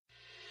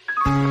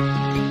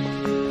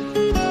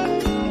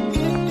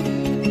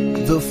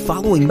The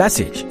following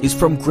message is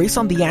from Grace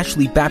on the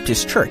Ashley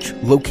Baptist Church,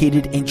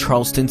 located in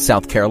Charleston,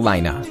 South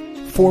Carolina.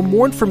 For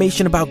more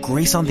information about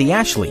Grace on the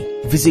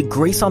Ashley, visit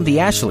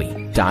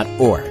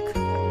graceontheashley.org.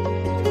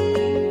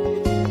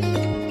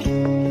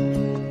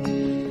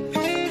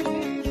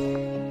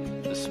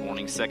 This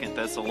morning, 2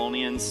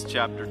 Thessalonians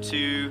chapter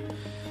 2,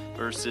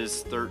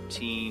 verses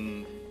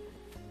 13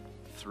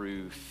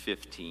 through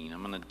 15.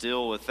 I'm going to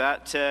deal with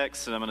that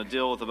text, and I'm going to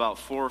deal with about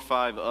 4 or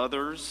 5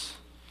 others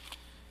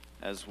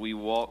as we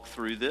walk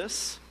through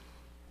this.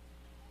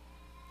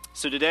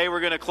 So today we're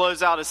going to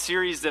close out a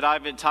series that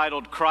I've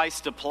entitled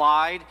Christ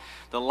Applied.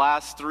 The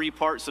last 3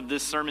 parts of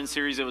this sermon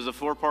series, it was a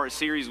 4-part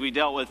series. We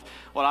dealt with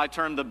what I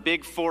term the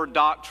big 4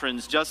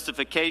 doctrines: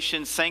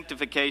 justification,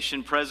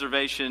 sanctification,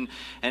 preservation,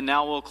 and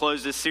now we'll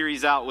close this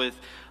series out with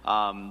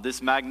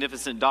this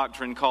magnificent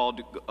doctrine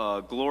called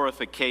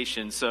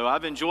glorification. So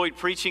I've enjoyed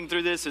preaching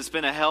through this. It's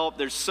been a help.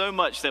 There's so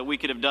much that we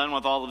could have done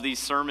with all of these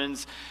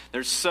sermons.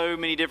 There's so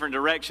many different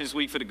directions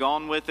we could have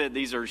gone with it.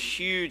 These are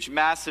huge,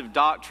 massive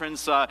doctrines.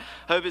 So I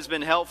hope it's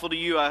been helpful to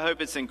you. I hope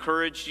it's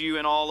encouraged you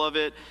in all of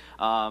it.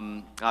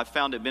 I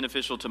found it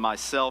beneficial to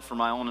myself for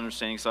my own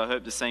understanding, so I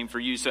hope the same for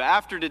you. So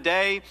after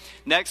today,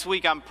 next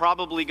week I'm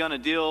probably going to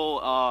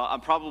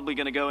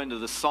go into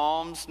the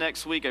Psalms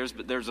next week.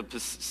 There's a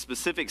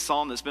specific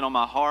psalm that's been on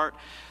my heart,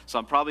 so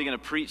I'm probably going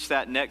to preach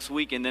that next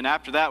week. And then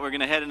after that, we're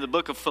going to head into the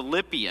book of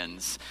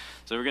Philippians.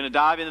 So we're going to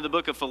dive into the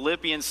book of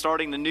Philippians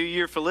starting the new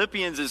year.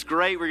 Philippians is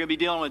great. We're going to be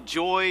dealing with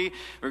joy.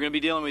 We're going to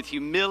be dealing with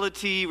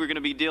humility. We're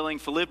going to be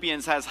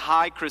Philippians has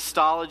high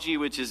Christology,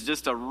 which is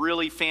just a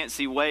really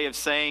fancy way of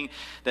saying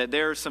that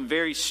there are some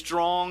very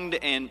strong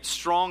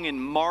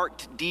and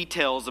marked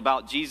details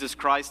about Jesus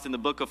Christ in the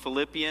book of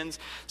Philippians.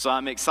 So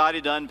I'm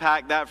excited to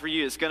unpack that for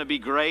you. It's going to be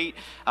great.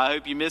 I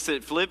hope you miss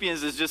it.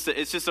 Philippians is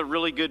just a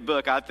really good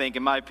book, I think.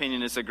 In my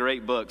opinion, it's a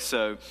great book.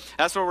 So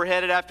that's where we're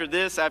headed after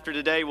this. After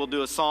today, we'll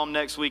do a psalm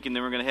next week, and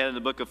then we're going to head into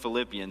the book of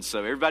Philippians. So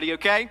everybody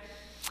okay?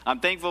 I'm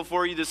thankful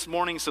for you this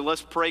morning, so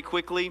let's pray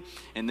quickly,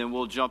 and then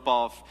we'll jump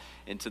off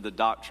into the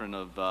doctrine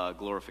of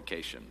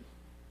glorification.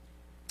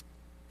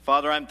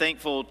 Father, I'm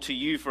thankful to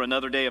you for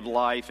another day of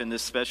life in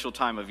this special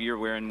time of year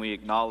wherein we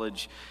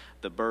acknowledge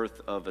the birth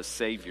of a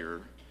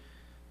Savior.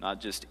 Not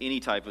just any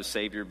type of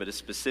Savior, but a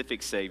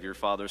specific Savior,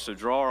 Father. So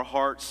draw our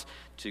hearts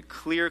to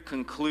clear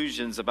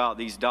conclusions about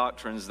these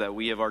doctrines that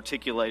we have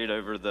articulated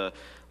over the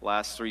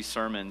last 3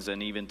 sermons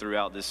and even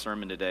throughout this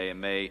sermon today,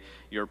 and may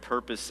your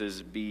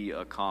purposes be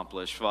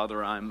accomplished.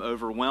 Father, I'm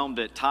overwhelmed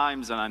at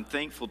times, and I'm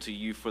thankful to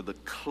you for the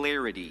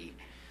clarity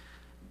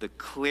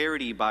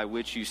by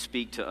which you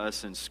speak to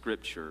us in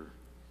Scripture,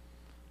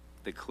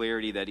 the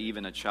clarity that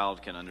even a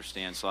child can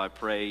understand. So I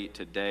pray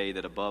today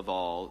that above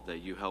all, that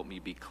you help me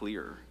be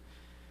clear.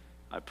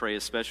 I pray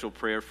a special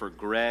prayer for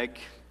Greg.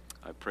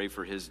 I pray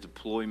for his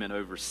deployment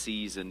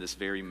overseas in this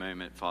very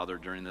moment, Father,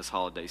 during this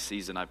holiday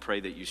season. I pray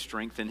that you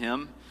strengthen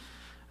him.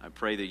 I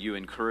pray that you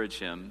encourage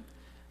him.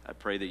 I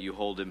pray that you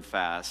hold him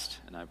fast.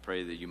 And I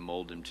pray that you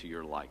mold him to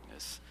your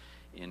likeness.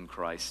 In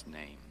Christ's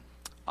name,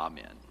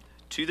 amen.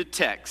 To the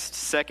text,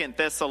 2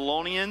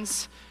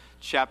 Thessalonians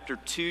chapter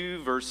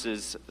 2,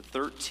 verses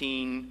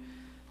 13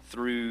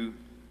 through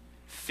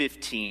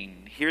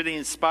 15. Hear the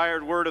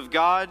inspired word of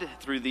God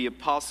through the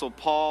Apostle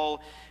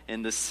Paul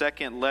in the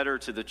second letter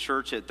to the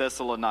church at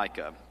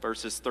Thessalonica,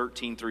 verses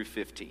 13 through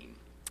 15.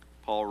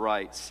 Paul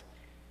writes,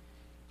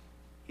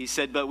 he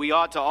said, "But we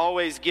ought to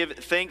always give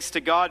thanks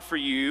to God for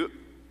you,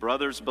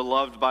 brothers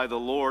beloved by the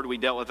Lord." We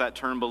dealt with that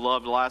term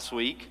beloved last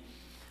week.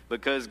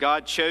 Because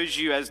God chose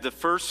you as the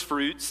first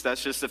fruits.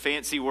 That's just a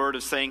fancy word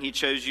of saying he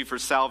chose you for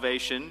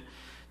salvation,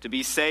 to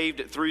be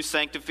saved through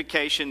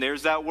sanctification.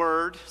 There's that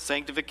word,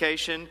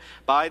 sanctification,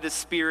 by the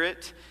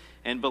Spirit,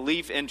 and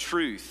belief and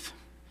truth.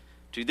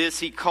 To this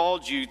he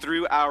called you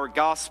through our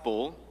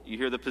gospel. You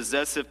hear the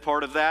possessive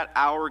part of that,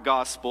 our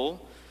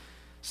gospel,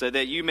 so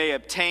that you may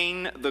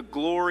obtain the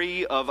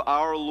glory of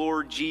our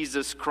Lord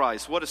Jesus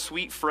Christ. What a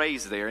sweet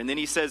phrase there. And then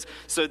he says,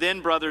 "So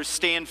then, brothers,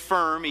 stand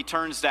firm." He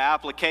turns to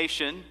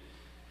application.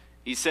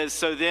 He says,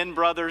 "So then,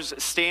 brothers,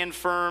 stand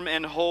firm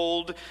and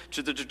hold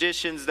to the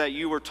traditions that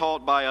you were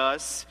taught by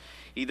us,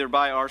 either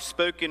by our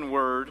spoken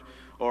word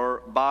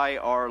or by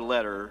our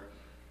letter."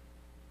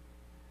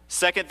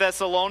 2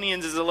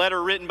 Thessalonians is a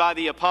letter written by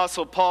the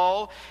Apostle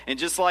Paul, and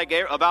just like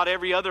about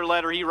every other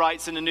letter he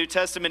writes in the New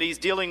Testament, he's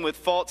dealing with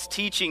false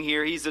teaching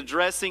here. He's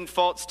addressing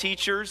false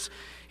teachers.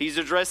 He's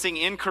addressing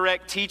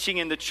incorrect teaching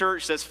in the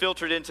church that's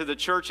filtered into the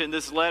church, and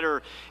this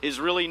letter is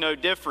really no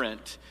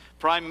different.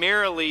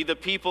 Primarily, the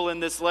people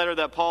in this letter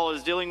that Paul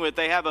is dealing with,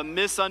 they have a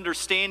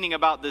misunderstanding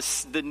about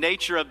the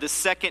nature of the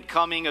second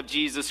coming of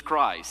Jesus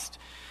Christ.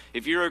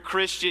 If you're a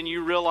Christian,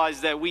 you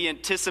realize that we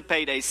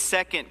anticipate a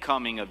second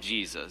coming of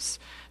Jesus.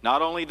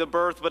 Not only the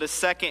birth, but a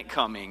second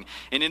coming.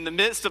 And in the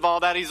midst of all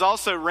that, he's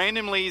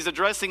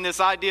addressing this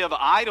idea of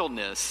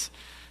idleness.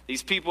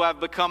 These people have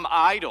become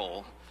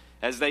idle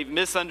as they've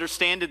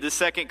misunderstood the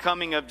second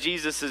coming of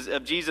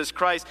Jesus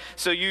Christ.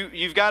 So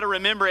you've got to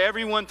remember,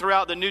 everyone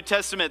throughout the New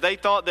Testament, they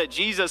thought that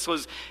Jesus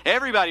was,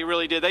 everybody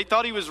really did, they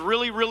thought he was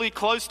really, really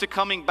close to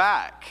coming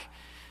back.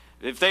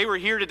 If they were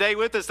here today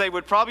with us, they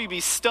would probably be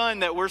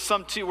stunned that we're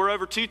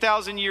over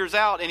 2,000 years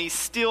out and he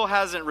still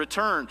hasn't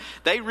returned.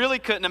 They really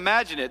couldn't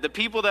imagine it. The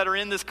people that are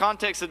in this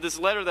context of this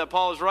letter that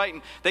Paul is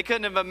writing, they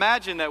couldn't have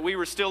imagined that we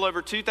were still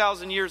over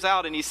 2,000 years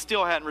out and he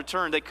still hadn't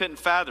returned. They couldn't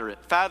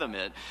fathom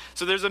it.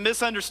 So there's a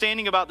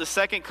misunderstanding about the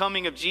second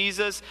coming of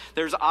Jesus.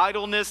 There's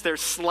idleness,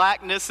 there's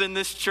slackness in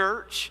this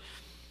church.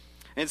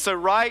 And so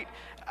right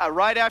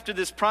after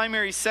this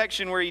primary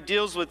section where he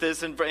deals with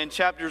this in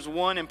chapters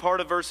 1 and part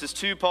of verses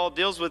 2, Paul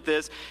deals with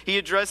this. He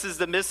addresses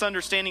the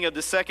misunderstanding of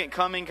the second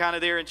coming kind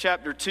of there in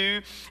chapter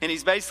 2. And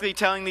he's basically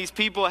telling these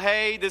people,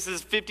 hey, this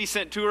is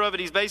 50-cent tour of it.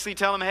 He's basically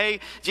telling them, hey,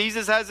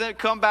 Jesus hasn't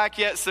come back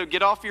yet, so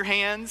get off your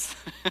hands.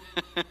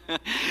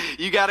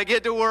 You got to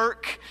get to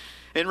work.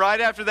 And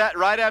right after all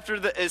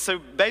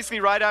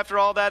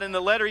that in the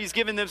letter, he's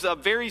giving them a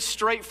very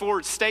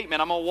straightforward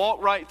statement. I'm going to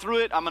walk right through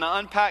it. I'm going to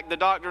unpack the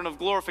doctrine of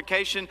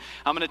glorification.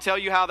 I'm going to tell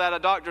you how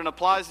that doctrine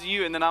applies to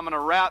you, and then I'm going to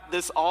wrap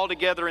this all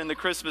together in the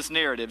Christmas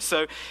narrative.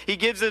 So he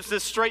gives us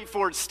this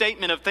straightforward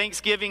statement of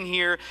thanksgiving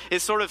here.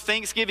 It's sort of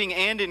thanksgiving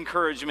and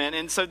encouragement.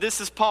 And so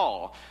this is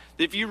Paul.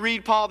 If you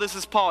read Paul, this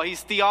is Paul.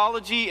 He's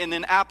theology and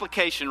then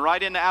application,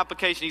 right into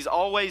application. He's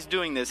always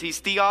doing this. He's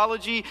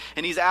theology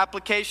and he's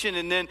application,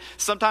 and then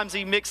sometimes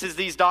he mixes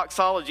these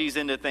doxologies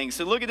into things.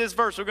 So look at this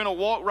verse. We're going to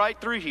walk right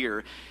through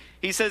here.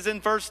 He says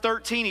in verse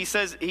 13, he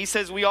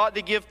says we ought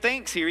to give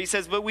thanks here. He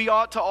says, but we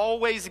ought to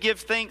always give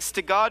thanks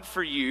to God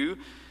for you,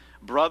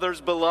 brothers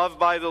beloved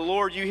by the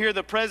Lord. You hear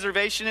the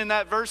preservation in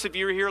that verse. If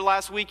you were here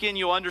last weekend,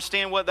 you'll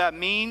understand what that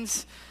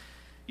means.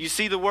 You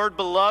see the word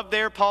beloved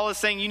there. Paul is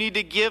saying you need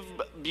to give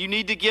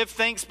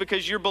thanks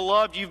because you're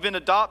beloved, you've been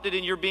adopted,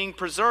 and you're being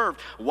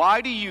preserved.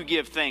 Why do you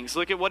give thanks?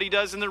 Look at what he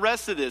does in the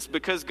rest of this.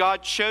 Because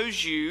God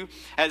chose you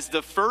as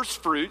the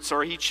first fruits,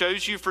 or he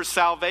chose you for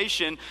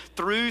salvation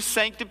through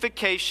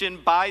sanctification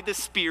by the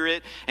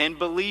Spirit and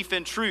belief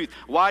in truth.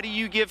 Why do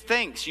you give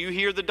thanks? You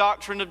hear the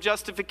doctrine of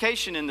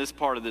justification in this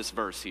part of this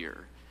verse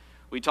here.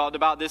 We talked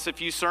about this a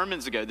few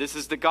sermons ago. This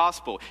is the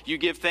gospel. You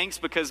give thanks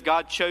because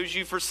God chose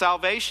you for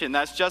salvation.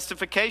 That's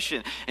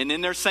justification. And then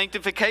there's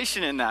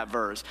sanctification in that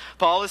verse.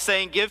 Paul is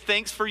saying give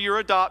thanks for your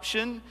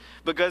adoption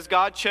because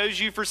God chose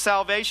you for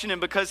salvation and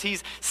because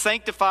he's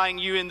sanctifying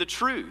you in the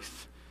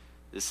truth.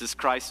 This is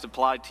Christ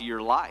applied to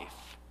your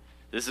life.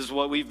 This is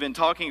what we've been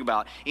talking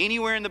about.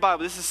 Anywhere in the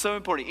Bible, this is so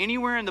important.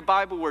 Anywhere in the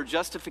Bible where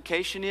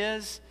justification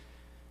is,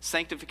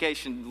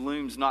 sanctification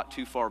looms not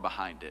too far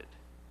behind it.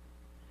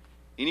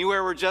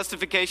 Anywhere where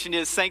justification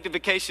is,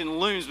 sanctification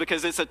looms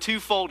because it's a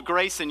twofold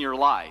grace in your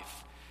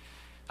life.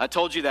 I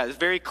told you that. It's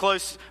very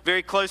close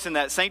in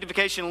that.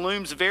 Sanctification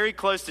looms very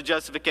close to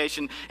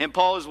justification, and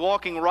Paul is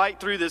walking right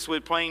through this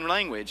with plain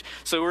language.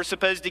 So we're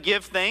supposed to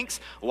give thanks.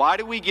 Why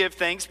do we give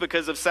thanks?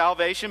 Because of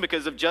salvation,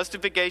 because of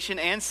justification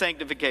and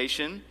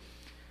sanctification.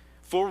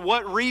 For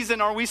what reason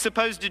are we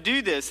supposed to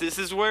do this? This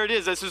is where it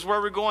is. This is where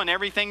we're going.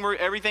 Everything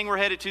we're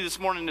headed to this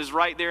morning is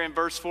right there in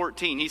verse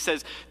 14. He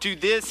says, to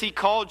this he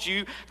called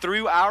you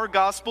through our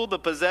gospel, the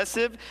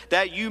possessive,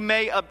 that you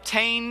may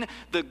obtain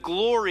the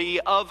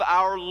glory of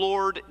our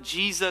Lord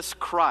Jesus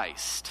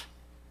Christ.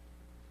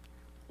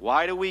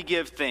 Why do we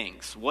give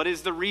thanks? What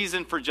is the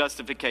reason for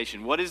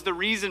justification? What is the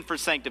reason for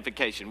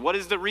sanctification? What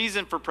is the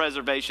reason for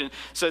preservation?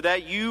 So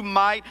that you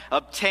might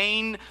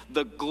obtain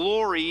the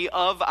glory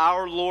of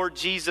our Lord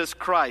Jesus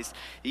Christ.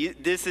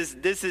 This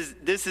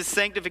is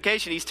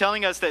sanctification. He's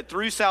telling us that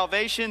through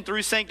salvation,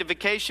 through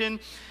sanctification,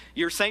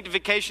 your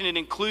sanctification, it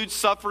includes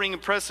suffering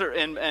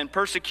and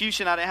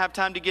persecution. I didn't have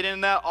time to get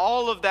into that.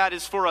 All of that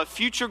is for a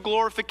future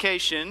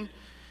glorification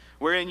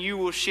wherein you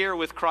will share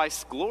with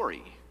Christ's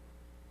glory.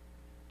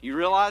 You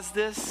realize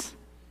this?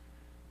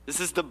 This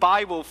is the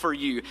Bible for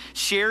you.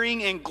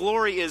 Sharing in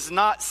glory is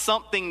not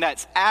something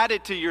that's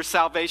added to your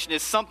salvation.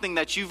 It's something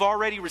that you've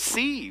already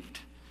received.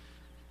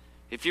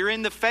 If you're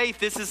in the faith,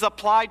 this is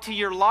applied to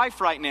your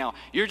life right now.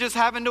 You're just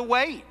having to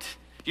wait.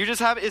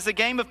 It's a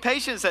game of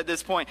patience at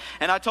this point.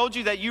 And I told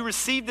you that you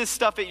received this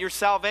stuff at your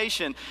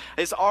salvation.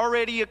 It's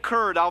already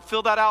occurred. I'll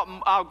fill that out.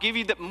 I'll give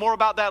you more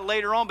about that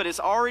later on. But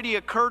it's already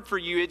occurred for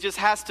you. It just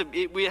has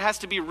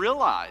to be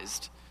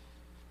realized.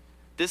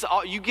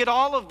 You get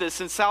all of this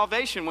in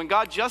salvation. When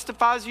God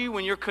justifies you,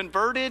 when you're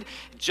converted,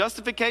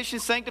 justification,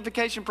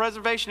 sanctification,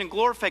 preservation, and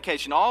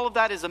glorification, all of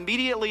that is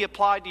immediately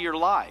applied to your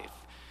life.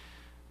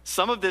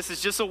 Some of this is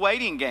just a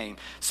waiting game.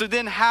 So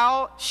then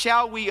how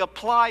shall we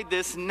apply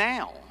this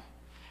now?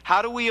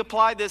 How do we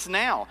apply this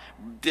now?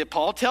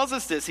 Paul tells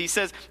us this. He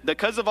says,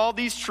 because of all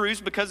these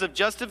truths, because of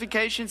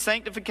justification,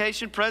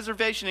 sanctification,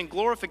 preservation, and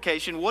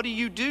glorification, what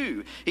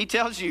do? He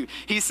tells you,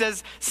 he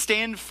says,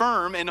 stand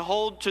firm and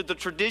hold to the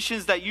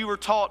traditions that you were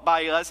taught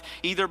by us,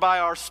 either by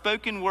our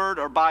spoken word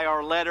or by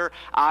our letter,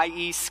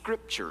 i.e.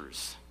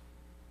 scriptures.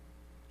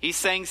 He's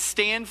saying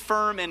stand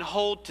firm and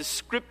hold to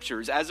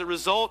scriptures. As a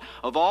result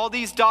of all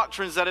these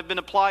doctrines that have been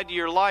applied to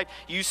your life,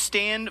 you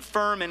stand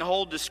firm and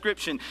hold to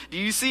scripture. Do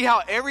you see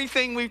how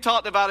everything we've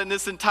talked about in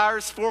this entire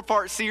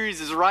 4-part series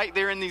is right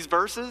there in these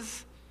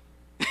verses?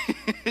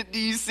 Do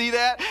you see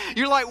that?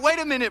 You're like, wait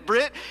a minute,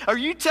 Britt. Are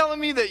you telling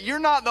me that you're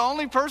not the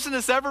only person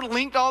that's ever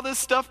linked all this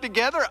stuff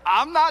together?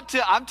 I'm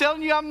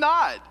telling you I'm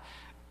not.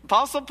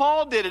 Apostle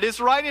Paul did it. It's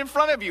right in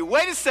front of you.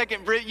 Wait a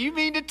second, Britt. You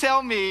mean to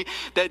tell me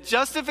that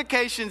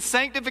justification,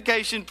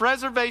 sanctification,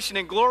 preservation,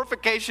 and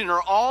glorification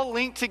are all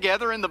linked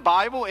together in the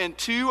Bible in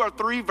 2 or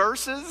 3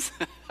 verses?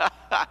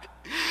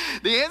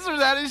 The answer to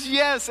that is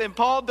yes. And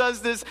Paul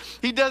does this.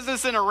 He does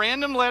this in a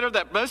random letter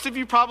that most of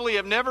you probably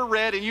have never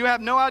read, and you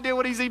have no idea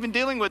what he's even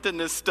dealing with in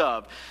this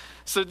stuff.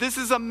 So this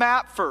is a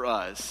map for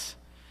us.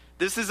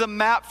 This is a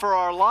map for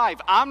our life.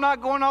 I'm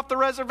not going off the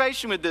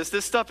reservation with this.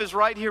 This stuff is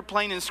right here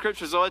plain in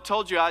Scripture. So I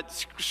told you,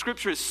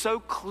 Scripture is so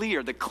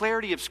clear. The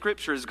clarity of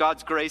Scripture is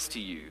God's grace to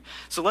you.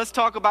 So let's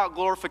talk about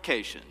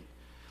glorification.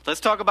 Let's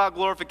talk about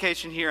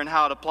glorification here and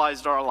how it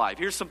applies to our life.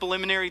 Here's some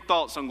preliminary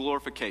thoughts on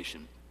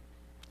glorification.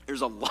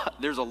 There's a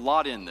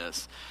lot in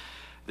this.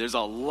 There's a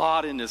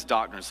lot in this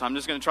doctrine. So I'm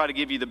just going to try to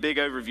give you the big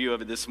overview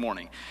of it this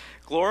morning.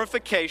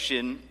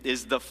 Glorification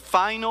is the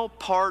final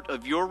part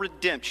of your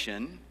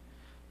redemption,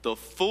 the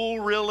full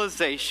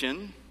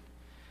realization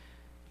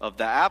of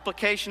the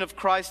application of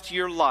Christ to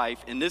your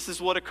life. And this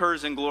is what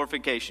occurs in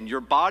glorification.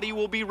 Your body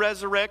will be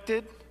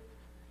resurrected.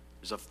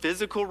 There's a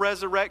physical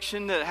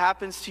resurrection that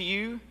happens to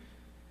you.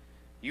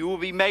 You will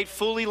be made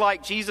fully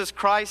like Jesus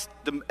Christ,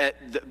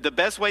 the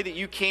best way that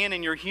you can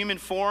in your human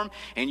form,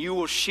 and you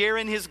will share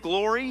in His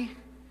glory.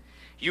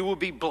 You will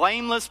be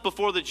blameless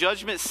before the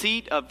judgment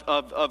seat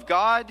of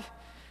God,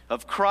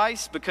 of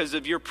Christ, because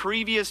of your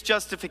previous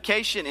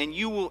justification, and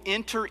you will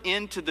enter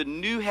into the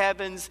new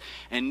heavens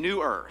and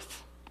new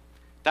earth.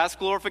 That's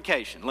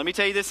glorification. Let me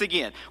tell you this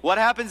again. What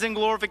happens in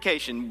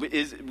glorification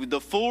is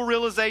the full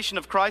realization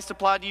of Christ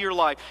applied to your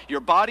life. Your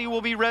body will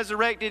be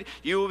resurrected.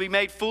 You will be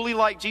made fully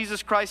like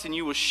Jesus Christ, and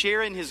you will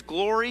share in His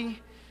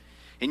glory.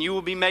 And you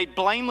will be made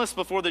blameless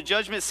before the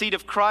judgment seat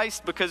of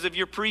Christ because of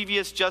your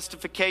previous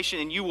justification.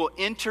 And you will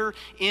enter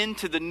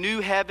into the new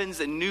heavens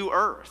and new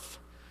earth.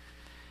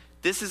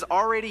 This is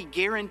already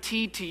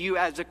guaranteed to you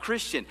as a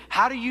Christian.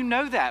 How do you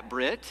know that,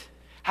 Britt?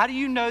 How do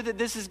you know that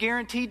this is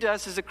guaranteed to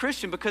us as a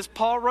Christian? Because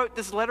Paul wrote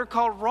this letter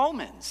called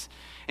Romans.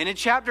 And in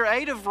chapter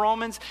 8 of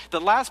Romans,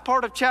 the last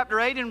part of chapter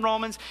 8 in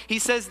Romans, he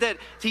says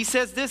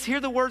this,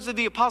 hear the words of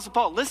the Apostle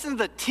Paul. Listen to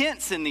the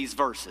tense in these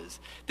verses.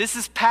 This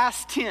is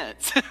past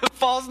tense.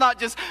 Paul's not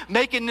just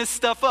making this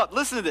stuff up.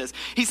 Listen to this.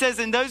 He says,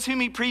 and those whom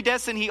He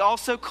predestined, He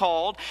also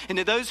called. And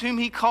to those whom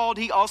He called,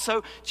 He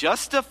also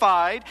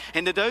justified.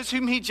 And to those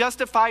whom He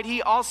justified,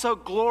 He also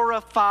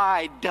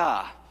glorified.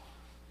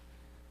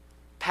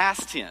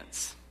 Past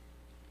tense.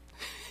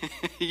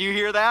 You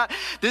hear that?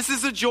 This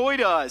is a joy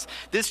to us.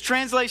 This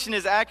translation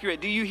is accurate.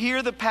 Do you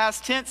hear the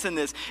past tense in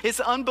this? It's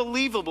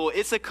unbelievable.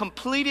 It's a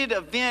completed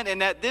event,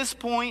 and at this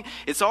point,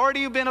 it's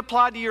already been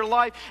applied to your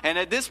life, and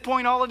at this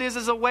point, all it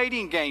is a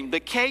waiting game. The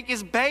cake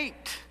is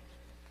baked.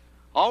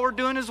 All we're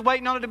doing is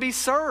waiting on it to be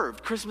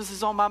served. Christmas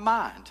is on my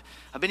mind.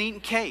 I've been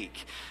eating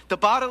cake.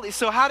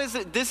 So how does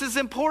it, this is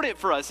important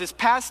for us. It's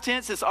past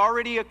tense, it's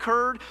already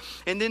occurred.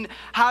 And then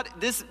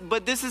this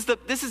is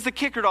the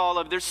kicker to all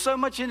of it. There's so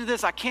much into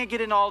this. I can't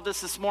get into all of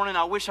this morning.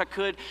 I wish I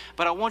could,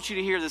 but I want you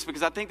to hear this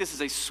because I think this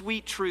is a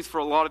sweet truth for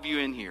a lot of you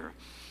in here.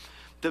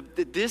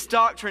 This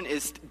doctrine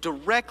is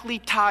directly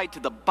tied to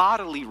the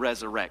bodily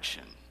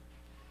resurrection.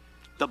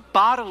 The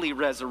bodily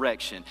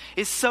resurrection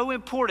is so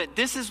important.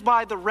 This is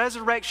why the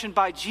resurrection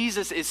by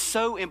Jesus is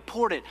so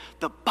important.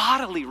 The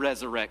bodily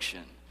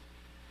resurrection.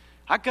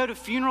 I go to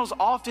funerals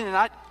often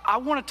and I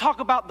want to talk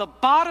about the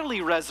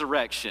bodily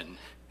resurrection.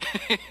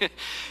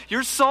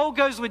 Your soul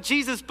goes with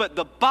Jesus, but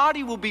the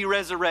body will be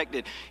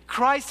resurrected.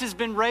 Christ has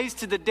been raised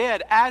to the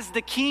dead. As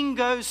the king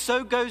goes,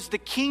 so goes the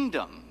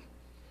kingdom.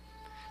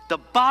 The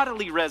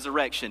bodily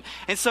resurrection.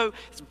 And so,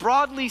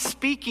 broadly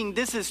speaking,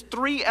 this is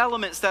 3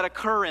 elements that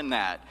occur in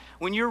that.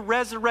 When you're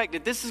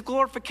resurrected, this is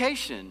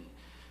glorification.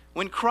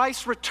 When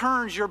Christ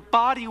returns, your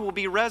body will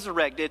be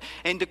resurrected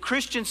and the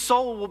Christian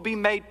soul will be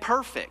made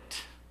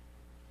perfect.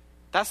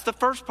 That's the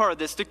first part of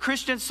this. The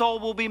Christian soul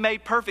will be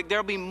made perfect. There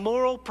will be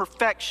moral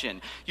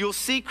perfection. You'll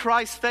see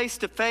Christ face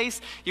to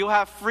face. You'll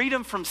have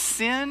freedom from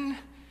sin.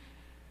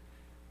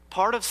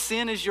 Part of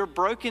sin is your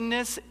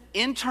brokenness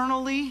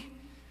internally.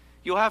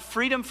 You'll have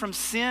freedom from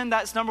sin.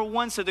 That's number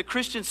 1. So the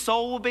Christian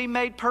soul will be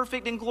made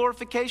perfect in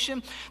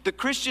glorification. The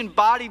Christian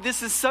body,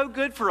 this is so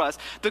good for us.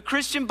 The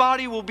Christian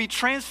body will be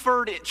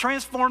transformed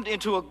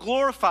into a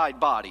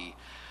glorified body.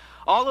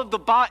 All of the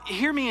body,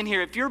 hear me in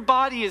here. If your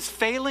body is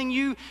failing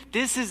you,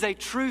 this is a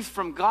truth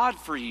from God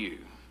for you.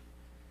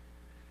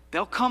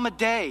 There'll come a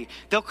day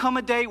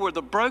where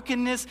the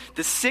brokenness,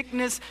 the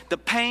sickness, the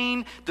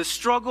pain, the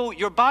struggle,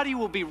 your body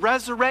will be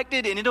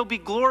resurrected and it'll be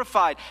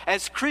glorified.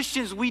 As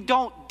Christians, we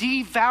don't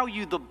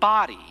devalue the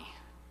body.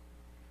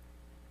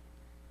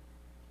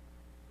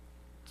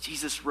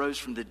 Jesus rose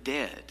from the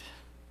dead.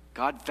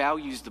 God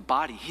values the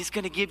body. He's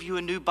going to give you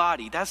a new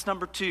body. That's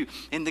number 2.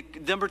 And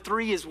number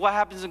 3 is what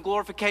happens in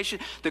glorification.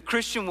 The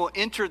Christian will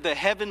enter the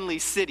heavenly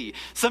city.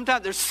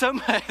 Sometimes there's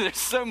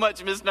so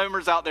much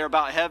misnomers out there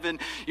about heaven.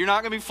 You're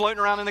not going to be floating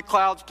around in the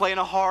clouds playing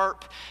a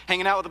harp,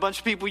 hanging out with a bunch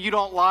of people you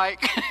don't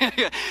like.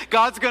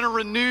 God's going to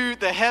renew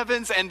the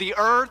heavens and the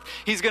earth.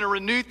 He's going to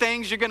renew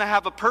things. You're going to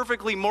have a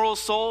perfectly moral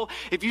soul.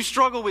 If you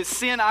struggle with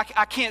sin,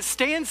 I can't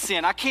stand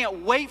sin. I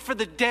can't wait for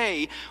the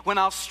day when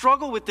I'll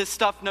struggle with this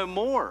stuff no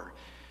more.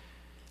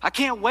 I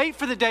can't wait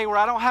for the day where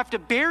I don't have to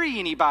bury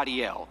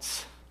anybody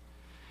else.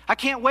 I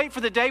can't wait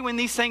for the day when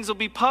these things will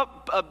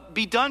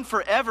be done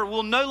forever.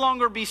 We'll no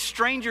longer be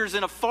strangers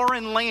in a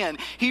foreign land.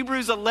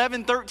 Hebrews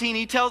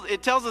 11:13,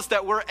 it tells us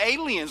that we're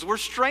aliens, we're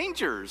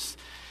strangers.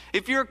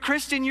 If you're a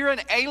Christian, you're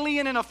an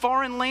alien in a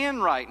foreign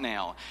land right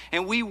now.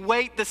 And we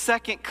wait the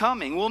second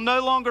coming. We'll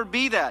no longer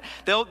be that.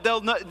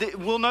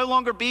 We'll no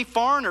longer be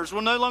foreigners.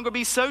 We'll no longer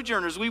be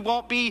sojourners.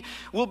 The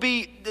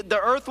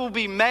earth will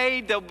be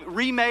made, they'll be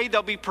remade.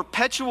 There'll be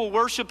perpetual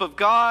worship of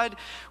God.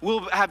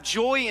 We'll have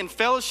joy and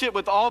fellowship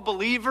with all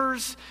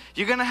believers.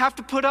 You're going to have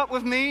to put up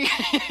with me.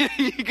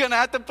 You're going to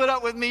have to put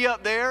up with me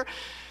up there.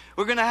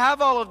 We're going to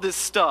have all of this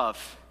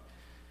stuff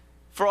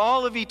for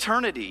all of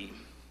eternity.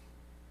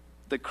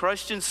 The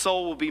Christian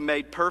soul will be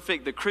made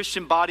perfect. The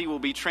Christian body will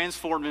be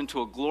transformed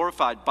into a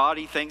glorified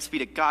body. Thanks be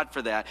to God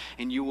for that.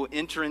 And you will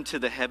enter into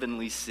the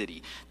heavenly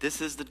city. This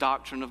is the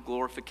doctrine of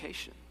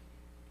glorification.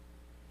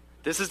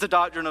 This is the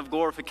doctrine of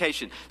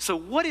glorification. So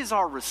what is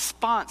our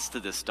response to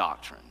this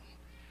doctrine?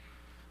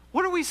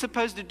 What are we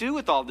supposed to do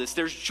with all this?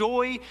 There's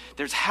joy,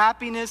 there's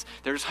happiness,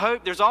 there's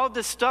hope, there's all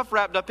this stuff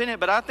wrapped up in it.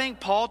 But I think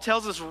Paul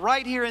tells us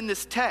right here in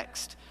this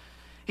text.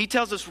 He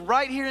tells us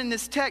right here in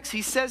this text,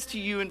 he says to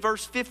you in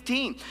verse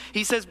 15,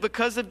 he says,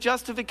 because of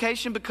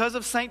justification, because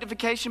of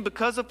sanctification,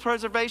 because of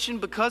preservation,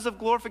 because of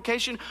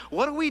glorification,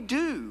 what do we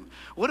do?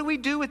 What do we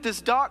do with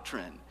this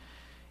doctrine?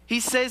 He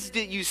says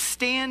that you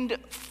stand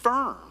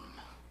firm.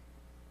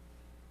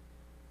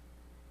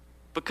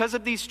 Because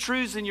of these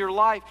truths in your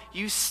life,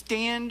 you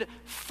stand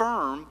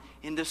firm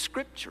in the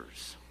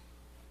scriptures.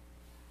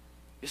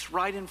 It's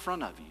right in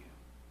front of you.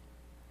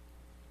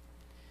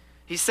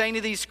 He's saying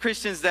to these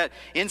Christians that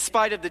in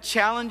spite of the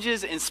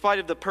challenges, in spite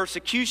of the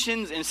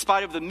persecutions, in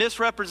spite of the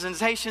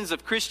misrepresentations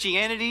of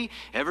Christianity,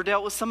 ever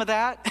dealt with some of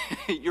that?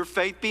 Your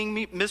faith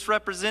being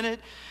misrepresented?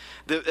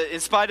 In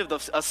spite of the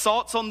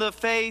assaults on the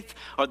faith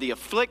or the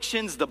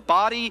afflictions, the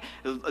body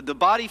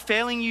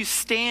failing you,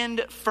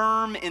 stand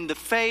firm in the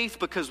faith,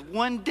 because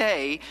one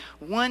day,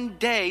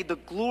 the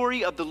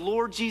glory of the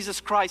Lord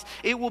Jesus Christ,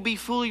 it will be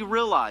fully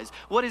realized.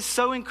 What is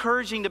so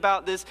encouraging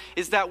about this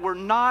is that we're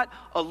not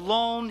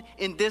alone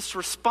in this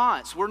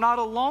response. We're not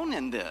alone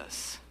in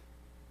this.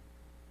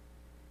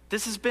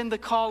 This has been the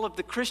call of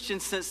the Christian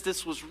since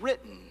this was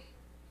written.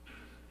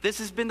 This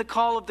has been the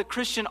call of the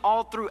Christian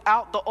all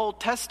throughout the Old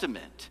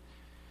Testament.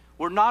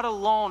 We're not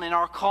alone in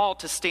our call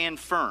to stand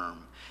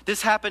firm.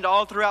 This happened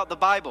all throughout the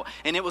Bible,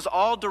 and it was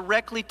all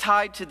directly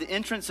tied to the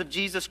entrance of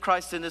Jesus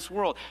Christ in this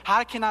world.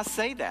 How can I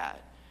say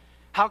that?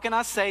 How can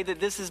I say that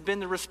this has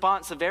been the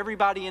response of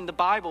everybody in the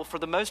Bible, for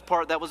the most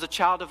part, that was a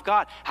child of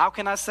God? How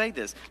can I say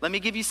this? Let me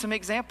give you some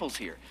examples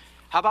here.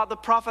 How about the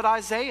prophet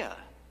Isaiah?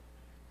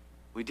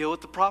 We deal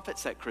with the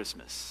prophets at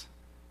Christmas.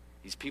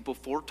 These people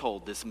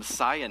foretold this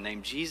Messiah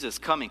named Jesus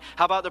coming.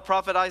 How about the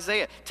prophet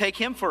Isaiah? Take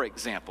him for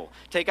example.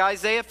 Take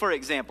Isaiah for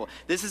example.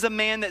 This is a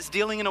man that's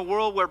dealing in a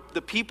world where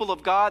the people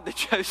of God, the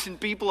chosen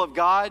people of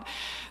God,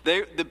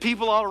 the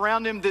people all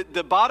around him,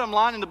 the bottom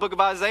line in the book of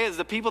Isaiah is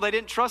the people, they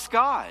didn't trust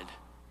God.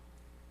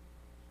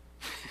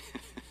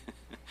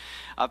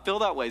 I feel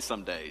that way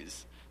some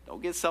days.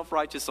 Don't get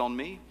self-righteous on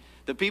me.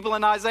 The people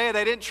in Isaiah,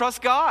 they didn't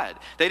trust God.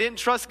 They didn't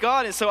trust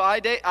God, and so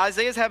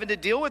Isaiah's having to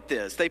deal with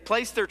this. They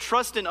placed their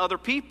trust in other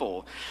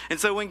people. And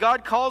so when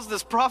God calls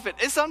this prophet,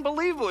 it's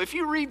unbelievable. If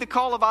you read the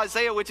call of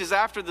Isaiah, which is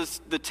after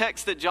the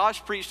text that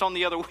Josh preached on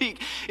the other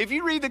week, if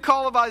you read the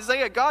call of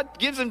Isaiah, God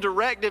gives him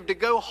directive to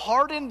go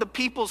harden the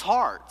people's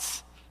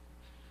hearts.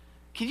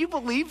 Can you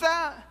believe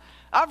that?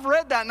 I've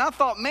read that and I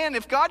thought, man,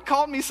 if God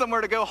called me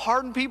somewhere to go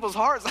harden people's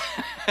hearts,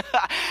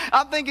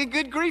 I'm thinking,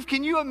 good grief,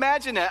 can you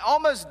imagine that?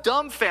 Almost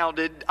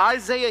dumbfounded.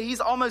 Isaiah, he's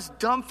almost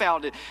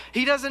dumbfounded.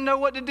 He doesn't know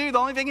what to do. The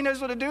only thing he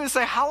knows what to do is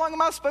say, how long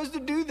am I supposed to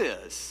do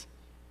this?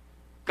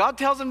 God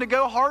tells him to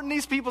go harden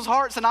these people's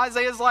hearts, and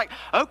Isaiah's like,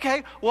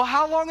 okay, well,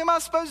 how long am I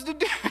supposed to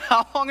do?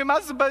 How long am I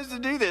supposed to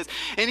do this?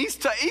 And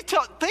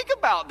think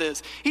about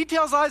this. He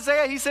tells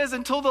Isaiah, he says,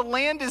 until the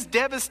land is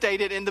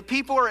devastated and the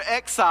people are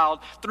exiled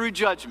through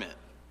judgment.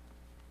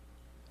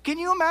 Can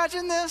you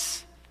imagine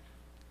this?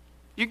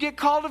 You get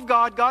called of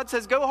God. God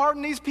says, go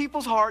harden these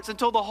people's hearts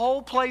until the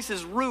whole place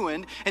is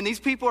ruined and these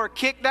people are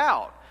kicked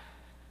out.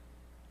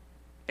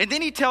 And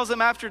then he tells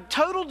them after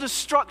total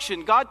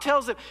destruction, God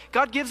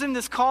gives him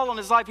this call on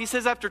his life. He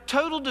says after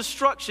total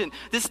destruction,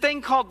 this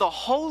thing called the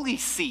holy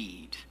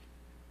seed,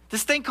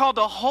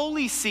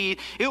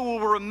 it will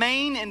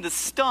remain in the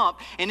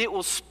stump and it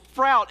will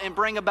sprout and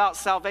bring about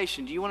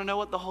salvation. Do you want to know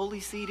what the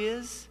holy seed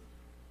is?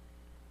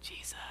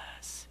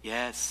 Jesus.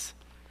 Yes.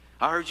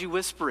 I heard you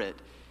whisper it.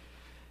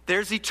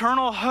 There's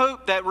eternal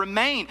hope that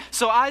remained.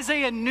 So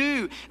Isaiah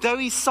knew, though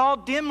he saw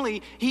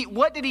dimly,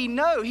 what did he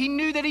know? He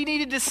knew that he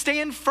needed to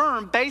stand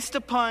firm based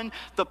upon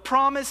the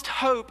promised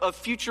hope of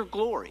future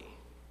glory.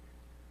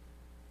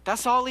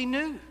 That's all he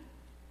knew.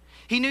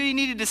 He knew he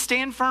needed to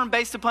stand firm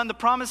based upon the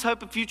promised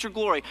hope of future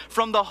glory.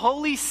 From the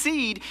holy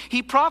seed,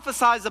 he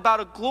prophesies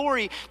about a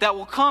glory that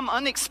will come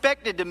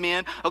unexpected to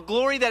men, a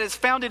glory that is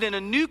founded in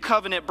a new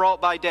covenant brought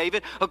by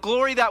David, a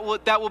glory that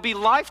will be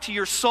life to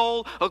your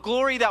soul, a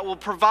glory that will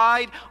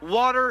provide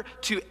water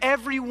to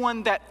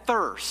everyone that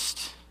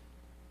thirsts.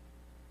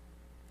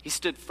 He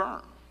stood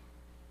firm.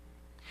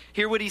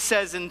 Hear what he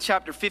says in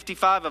chapter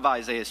 55 of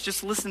Isaiah.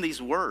 Just listen to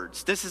these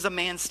words. This is a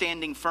man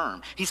standing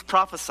firm. He's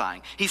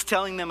prophesying. He's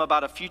telling them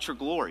about a future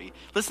glory.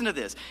 Listen to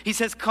this. He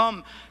says,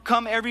 come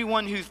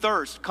everyone who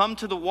thirsts, come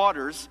to the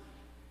waters.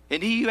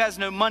 And he who has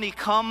no money,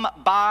 come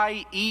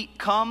buy, eat.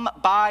 Come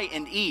buy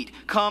and eat.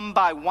 Come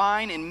buy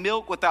wine and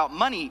milk without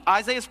money.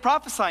 Isaiah is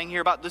prophesying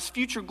here about this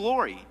future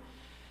glory.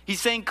 He's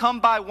saying,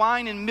 come buy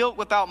wine and milk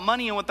without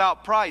money and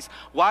without price.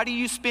 Why do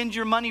you spend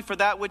your money for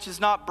that which is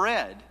not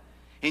bread,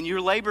 and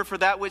your labor for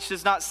that which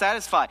does not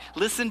satisfy?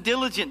 Listen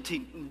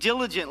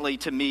diligently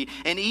to me,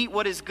 and eat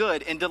what is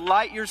good, and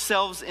delight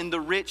yourselves in the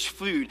rich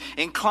food.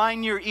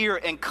 Incline your ear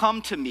and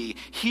come to me.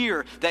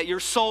 Hear, that your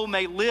soul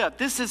may live.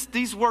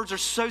 These words are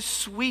so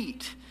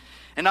sweet.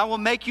 And I will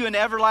make you an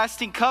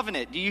everlasting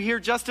covenant. Do you hear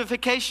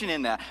justification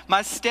in that?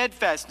 My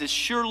steadfastness,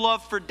 sure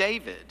love for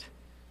David.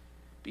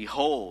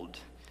 Behold,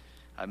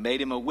 I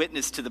made him a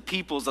witness to the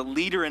peoples, a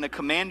leader and a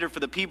commander for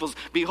the peoples.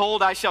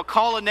 Behold, I shall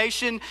call a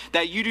nation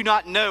that you do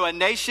not know. A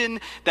nation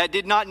that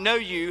did not know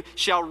you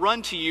shall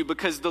run to you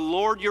because of the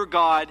Lord your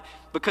God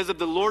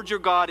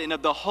and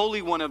of the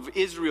Holy One of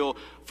Israel,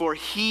 for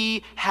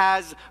he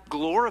has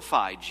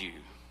glorified you.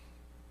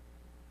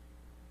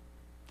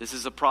 This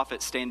is a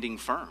prophet standing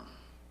firm.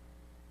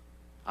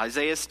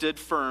 Isaiah stood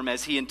firm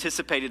as he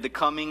anticipated the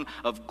coming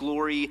of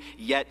glory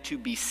yet to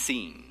be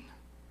seen.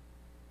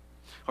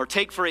 Or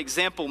take, for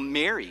example,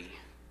 Mary.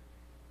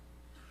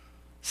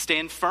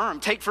 Stand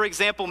firm. Take, for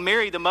example,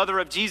 Mary, the mother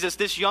of Jesus.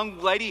 This young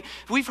lady,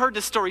 we've heard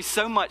this story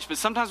so much, but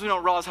sometimes we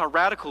don't realize how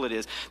radical it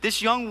is.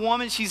 This young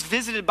woman, she's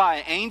visited by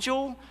an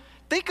angel.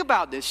 Think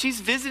about this.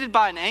 She's visited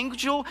by an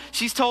angel.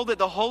 She's told that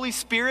the Holy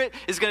Spirit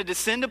is going to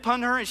descend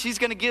upon her and she's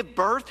going to give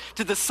birth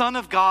to the Son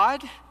of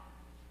God.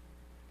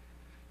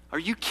 Are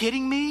you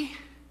kidding me?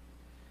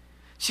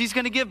 She's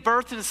going to give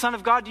birth to the Son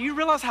of God. Do you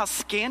realize how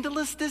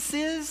scandalous this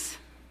is?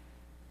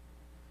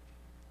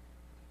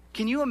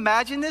 Can you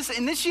imagine this?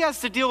 And then she has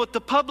to deal with the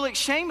public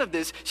shame of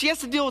this. She has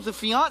to deal with the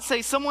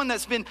fiance, someone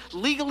that's been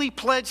legally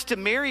pledged to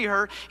marry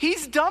her.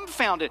 He's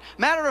dumbfounded.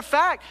 Matter of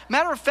fact,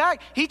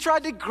 he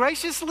tried to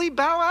graciously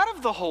bow out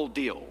of the whole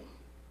deal.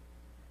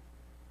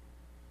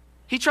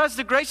 He tries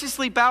to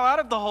graciously bow out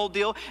of the whole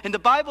deal, and the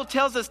Bible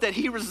tells us that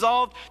he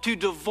resolved to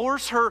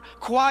divorce her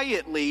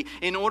quietly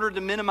in order to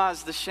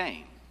minimize the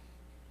shame.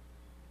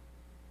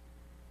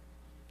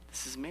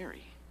 This is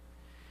Mary.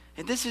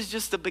 And this is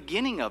just the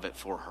beginning of it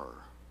for her.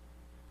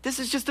 This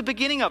is just the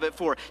beginning of it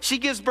for her. She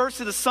gives birth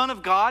to the Son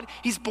of God.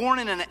 He's born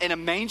in a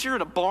manger,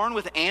 in a barn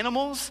with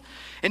animals.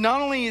 And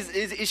not only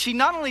is she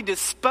not only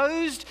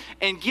disposed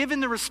and given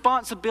the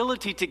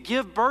responsibility to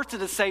give birth to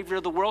the Savior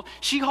of the world,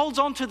 she holds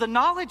on to the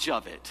knowledge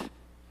of it.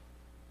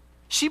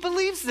 She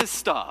believes this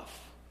stuff.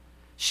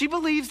 She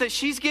believes that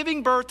she's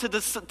giving birth to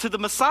the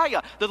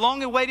Messiah, the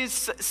long-awaited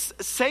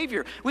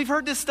Savior. We've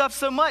heard this stuff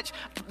so much.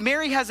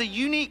 Mary has a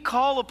unique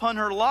call upon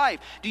her life.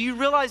 Do you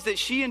realize that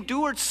she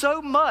endured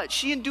so much?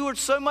 She endured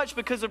so much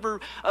because of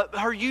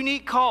her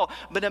unique call.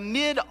 But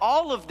amid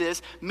all of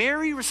this,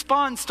 Mary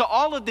responds to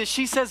all of this.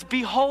 She says,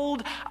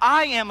 "Behold,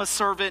 I am a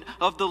servant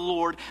of the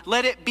Lord.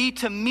 Let it be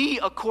to me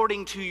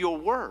according to your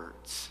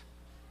words."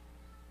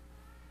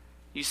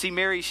 You see,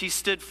 Mary, she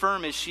stood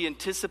firm as she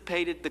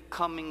anticipated the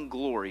coming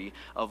glory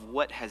of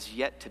what has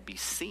yet to be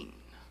seen.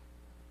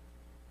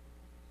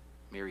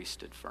 Mary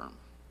stood firm.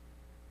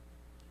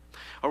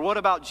 Or what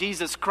about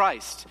Jesus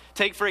Christ?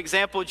 Take, for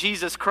example,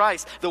 Jesus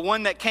Christ, the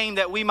one that came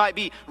that we might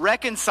be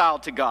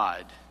reconciled to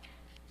God.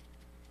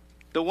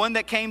 The one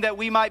that came that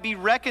we might be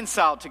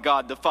reconciled to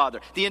God the Father.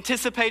 The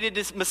anticipated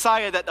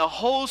Messiah that the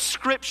whole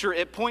Scripture,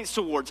 it points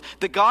towards.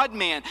 The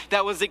God-man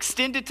that was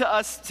extended to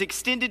us,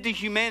 extended to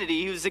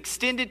humanity. He was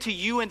extended to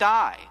you and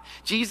I.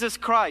 Jesus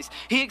Christ.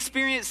 He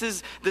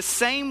experiences the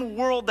same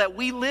world that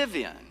we live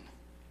in.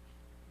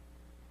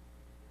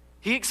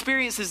 He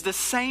experiences the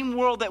same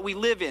world that we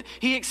live in.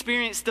 He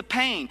experienced the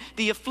pain,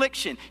 the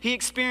affliction. He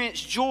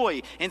experienced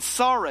joy and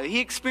sorrow. He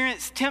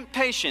experienced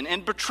temptation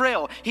and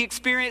betrayal. He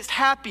experienced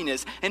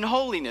happiness and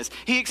holiness.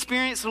 He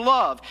experienced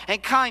love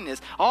and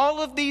kindness.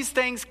 All of these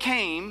things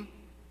came,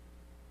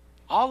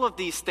 all of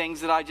these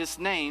things that I just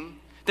named,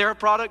 they're a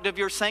product of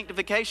your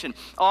sanctification.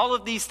 All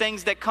of these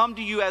things that come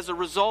to you as a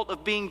result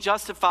of being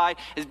justified,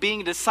 as being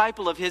a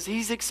disciple of his,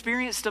 he's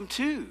experienced them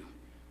too.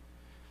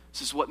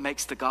 This is what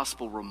makes the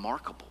gospel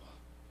remarkable.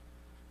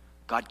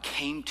 God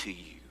came to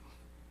you.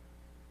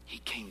 He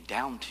came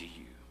down to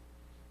you.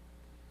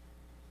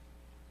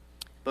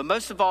 But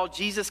most of all,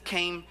 Jesus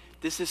came,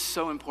 this is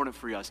so important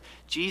for us.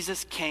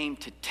 Jesus came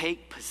to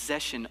take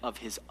possession of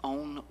his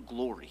own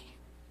glory.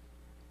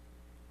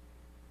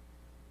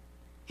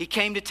 He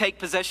came to take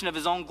possession of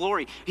his own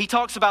glory. He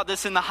talks about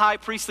this in the high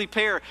priestly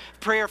prayer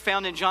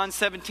found in John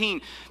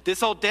 17.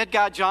 This old dead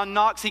guy, John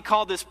Knox, he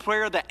called this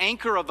prayer the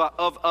anchor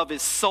of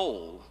his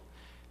soul.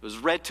 It was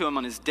read to him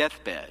on his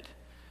deathbed.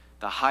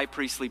 The high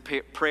priestly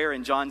prayer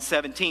in John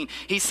 17.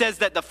 He says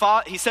that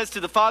he says to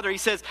the Father, he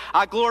says,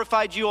 I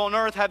glorified you on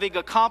earth, having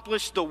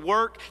accomplished the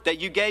work that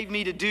you gave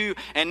me to do.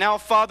 And now,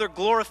 Father,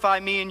 glorify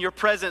me in your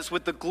presence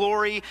with the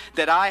glory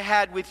that I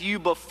had with you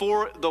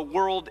before the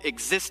world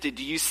existed.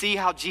 Do you see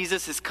how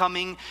Jesus is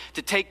coming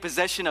to take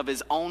possession of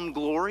his own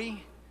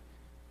glory?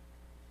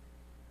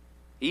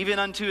 Even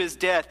unto his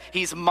death,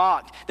 he's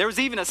mocked. There was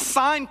even a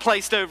sign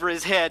placed over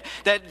his head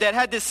that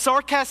had this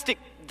sarcastic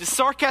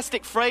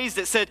phrase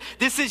that said,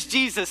 this is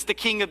Jesus, the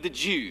King of the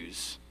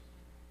Jews.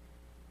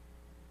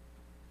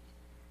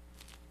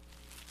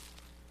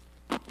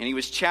 And he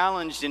was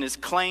challenged in his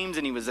claims,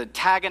 and he was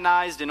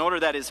antagonized in order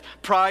that his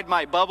pride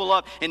might bubble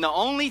up. And the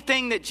only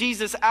thing that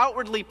Jesus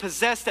outwardly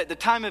possessed at the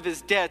time of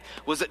his death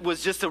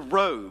was just a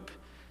robe.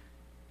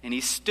 And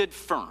he stood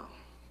firm.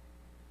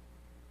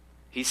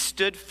 He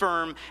stood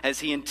firm as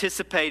he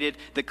anticipated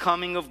the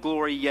coming of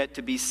glory yet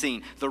to be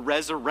seen, the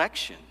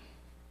resurrection.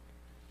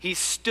 He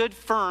stood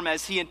firm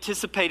as he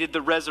anticipated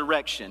the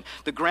resurrection,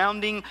 the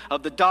grounding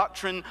of the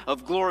doctrine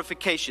of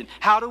glorification.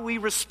 How do we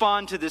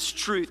respond to this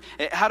truth?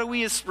 How do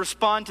we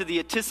respond to the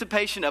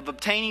anticipation of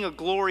obtaining a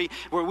glory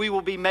where we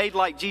will be made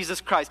like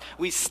Jesus Christ?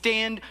 We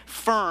stand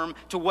firm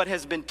to what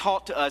has been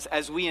taught to us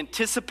as we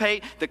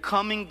anticipate the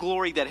coming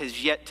glory that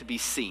has yet to be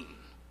seen.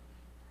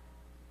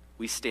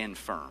 We stand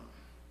firm.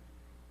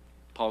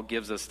 Paul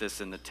gives us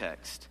this in the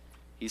text.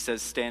 He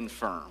says, stand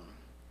firm.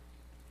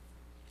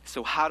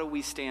 So how do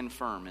we stand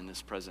firm in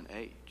this present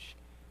age?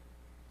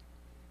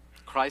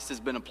 Christ has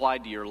been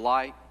applied to your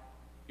life.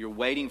 You're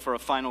waiting for a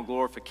final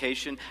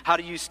glorification. How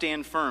do you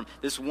stand firm?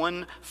 This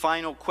one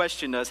final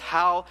question does,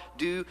 how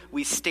do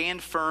we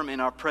stand firm in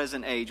our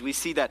present age? We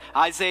see that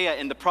Isaiah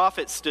and the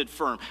prophets stood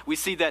firm. We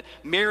see that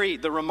Mary,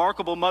 the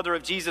remarkable mother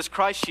of Jesus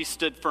Christ, she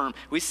stood firm.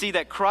 We see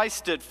that Christ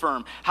stood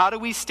firm. How do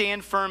we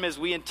stand firm as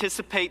we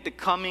anticipate the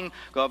coming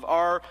of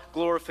our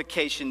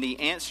glorification? The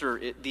answer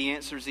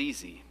is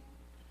easy.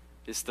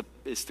 It's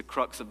the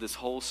crux of this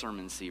whole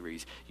sermon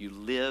series. You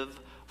live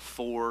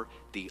for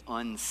the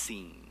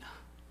unseen.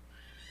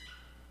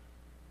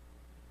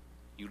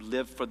 You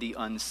live for the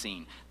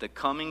unseen. The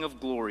coming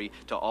of glory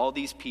to all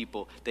these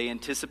people, they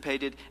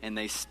anticipated and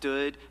they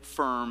stood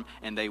firm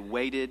and they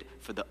waited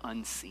for the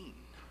unseen.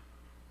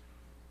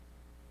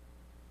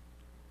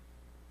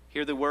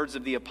 Hear the words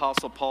of the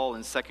Apostle Paul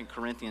in 2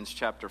 Corinthians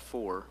chapter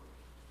 4,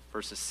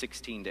 verses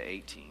 16 to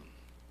 18.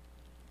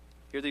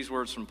 Hear these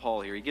words from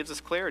Paul here. He gives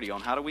us clarity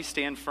on how do we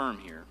stand firm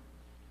here.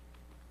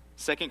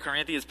 2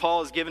 Corinthians,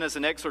 Paul has given us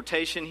an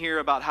exhortation here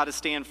about how to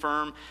stand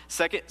firm.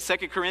 2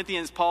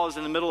 Corinthians, Paul is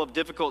in the middle of a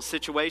difficult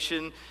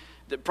situation,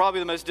 probably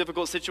the most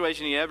difficult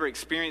situation he ever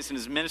experienced in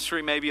his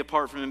ministry, maybe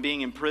apart from him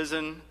being in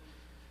prison.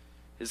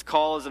 His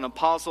call as an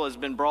apostle has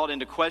been brought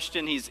into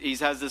question. He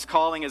has this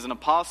calling as an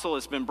apostle.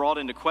 It's been brought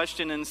into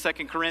question in 2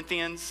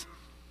 Corinthians.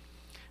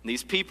 And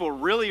these people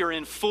really are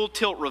in full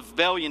tilt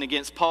rebellion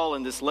against Paul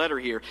in this letter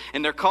here.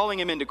 And they're calling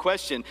him into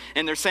question.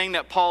 And they're saying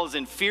that Paul is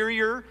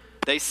inferior.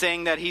 They're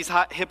saying that he's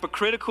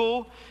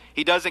hypocritical.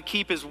 He doesn't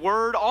keep his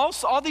word.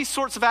 All these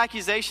sorts of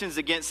accusations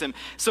against him.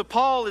 So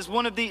Paul is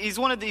one of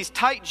these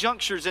tight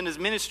junctures in his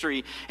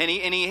ministry. And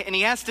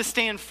he has to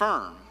stand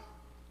firm.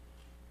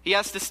 He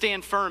has to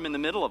stand firm in the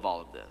middle of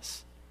all of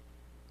this.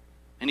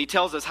 And he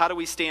tells us, how do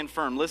we stand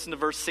firm? Listen to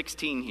verse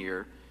 16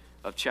 here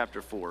of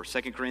chapter 4.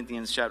 2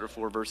 Corinthians chapter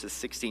 4, verses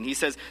 16. He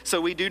says,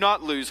 so we do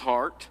not lose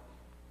heart,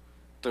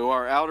 though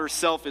our outer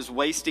self is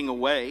wasting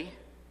away.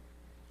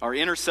 Our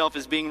inner self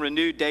is being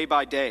renewed day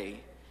by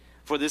day.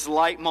 For this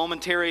light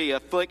momentary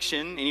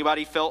affliction,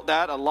 anybody felt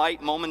that? A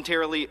light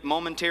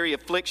momentary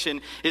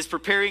affliction is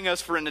preparing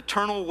us for an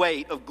eternal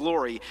weight of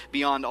glory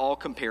beyond all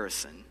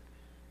comparison.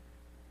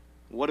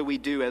 What do we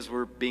do as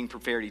we're being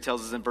prepared? He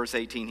tells us in verse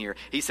 18 here.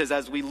 He says,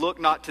 as we look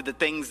not to the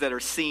things that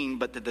are seen,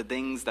 but to the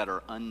things that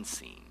are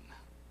unseen.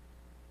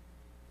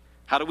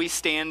 How do we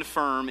stand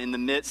firm in the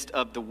midst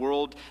of the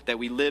world that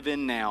we live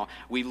in now?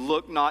 We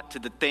look not to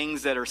the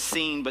things that are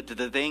seen, but to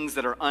the things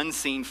that are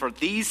unseen. For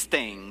these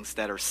things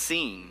that are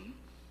seen,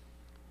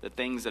 the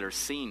things that are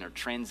seen are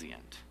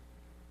transient.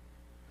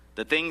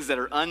 The things that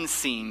are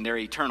unseen, they're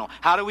eternal.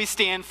 How do we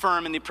stand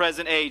firm in the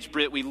present age,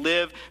 Britt? We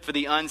live for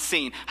the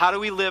unseen. How do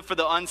we live for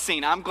the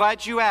unseen? I'm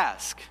glad you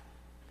ask.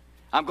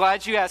 I'm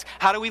glad you asked,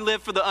 how do we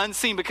live for the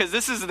unseen? Because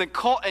this is the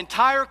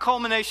entire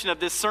culmination of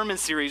this sermon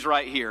series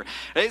right here.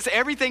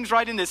 Everything's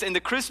right in this. In the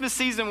Christmas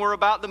season, we're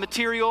about the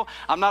material.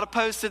 I'm not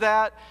opposed to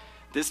that.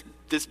 This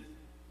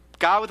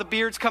guy with a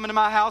beard's coming to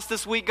my house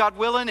this week, God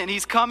willing, and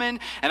he's coming.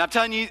 And I'm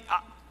telling you,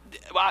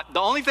 the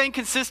only thing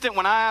consistent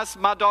when I ask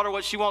my daughter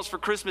what she wants for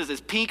Christmas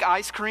is pink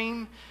ice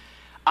cream.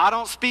 I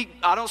don't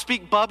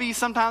speak Bubby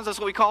sometimes. That's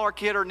what we call our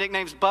kid. Her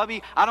nickname's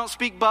Bubby. I don't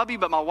speak Bubby,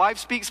 but my wife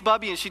speaks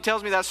Bubby, and she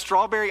tells me that's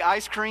strawberry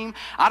ice cream.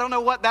 I don't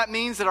know what that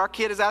means, that our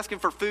kid is asking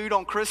for food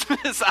on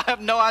Christmas. I have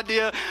no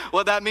idea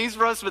what that means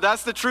for us, but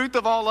that's the truth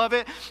of all of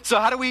it. So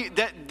how do we,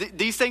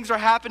 these things are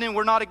happening.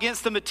 We're not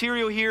against the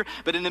material here,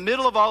 but in the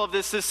middle of all of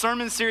this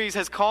sermon series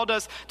has called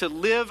us to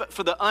live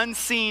for the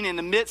unseen in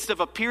the midst of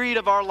a period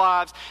of our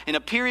lives, in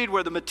a period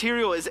where the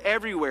material is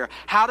everywhere.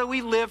 How do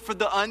we live for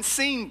the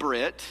unseen,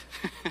 Britt?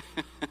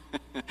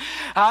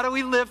 How do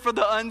we live for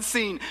the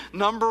unseen?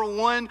 Number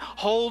one,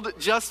 hold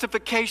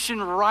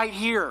justification right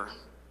here.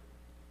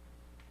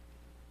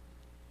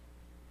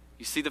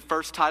 You see the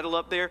first title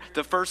up there?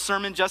 The first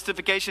sermon,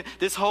 justification.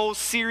 This whole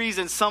series,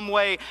 in some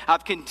way,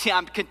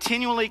 I'm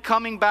continually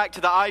coming back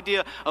to the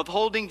idea of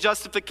holding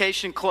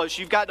justification close.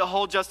 You've got to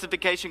hold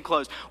justification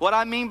close. What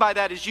I mean by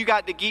that is you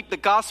got to keep the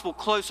gospel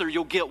closer.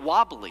 You'll get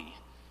wobbly.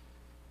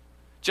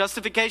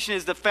 Justification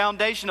is the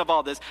foundation of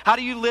all this. How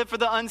do you live for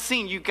the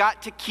unseen? You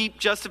got to keep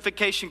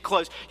justification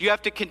close. You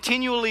have to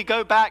continually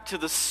go back to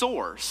the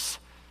source.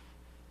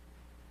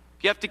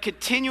 You have to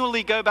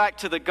continually go back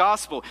to the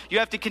gospel. You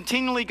have to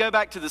continually go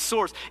back to the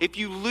source. If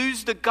you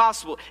lose the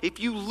gospel, if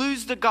you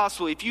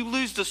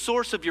lose the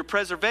source of your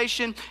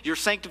preservation, your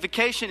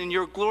sanctification, and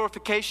your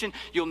glorification,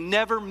 you'll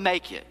never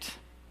make it.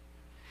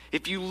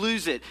 If you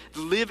lose it,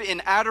 live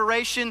in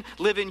adoration,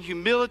 live in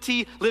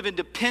humility, live in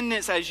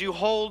dependence as you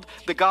hold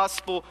the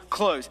gospel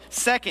close.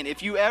 Second,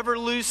 if you ever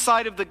lose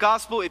sight of the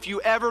gospel, if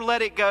you ever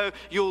let it go,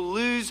 you'll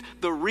lose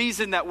the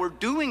reason that we're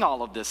doing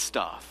all of this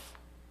stuff.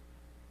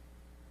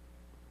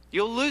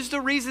 You'll lose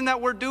the reason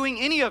that we're doing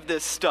any of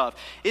this stuff.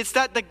 It's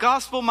that the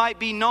gospel might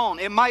be known.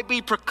 It might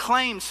be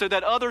proclaimed so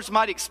that others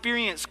might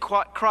experience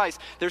Christ.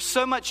 There's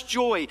so much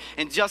joy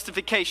in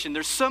justification.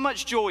 There's so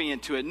much joy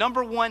into it.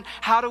 Number one,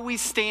 how do we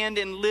stand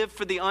and live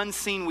for the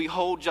unseen? We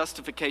hold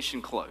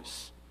justification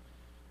close.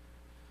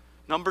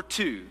 Number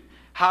two,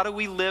 how do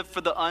we live for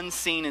the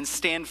unseen and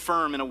stand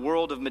firm in a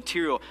world of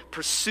material?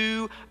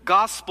 Pursue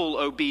gospel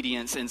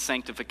obedience and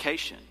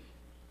sanctification.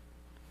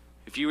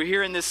 If you were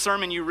here in this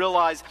sermon, you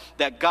realize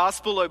that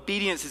gospel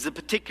obedience is a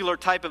particular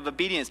type of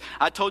obedience.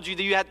 I told you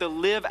that you have to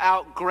live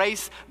out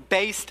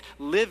grace-based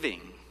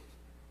living.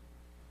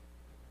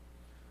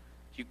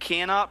 You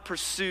cannot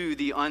pursue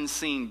the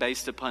unseen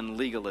based upon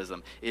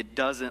legalism. It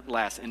doesn't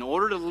last. In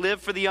order to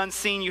live for the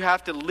unseen, you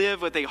have to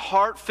live with a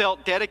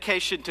heartfelt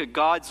dedication to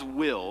God's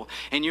will.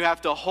 And you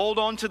have to hold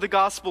on to the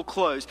gospel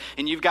close.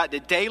 And you've got to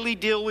daily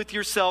deal with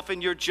yourself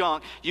and your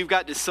junk. You've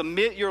got to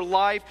submit your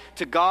life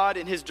to God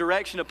and His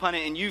direction upon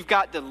it. And you've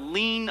got to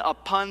lean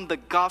upon the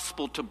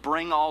gospel to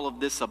bring all of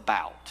this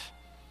about.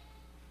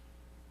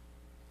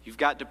 You've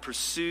got to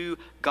pursue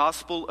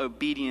gospel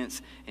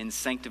obedience and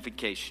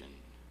sanctification.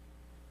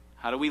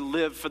 How do we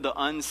live for the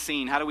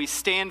unseen? How do we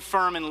stand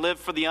firm and live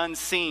for the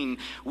unseen?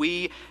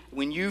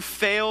 When you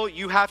fail,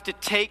 you have to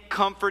take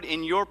comfort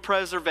in your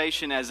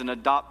preservation as an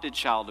adopted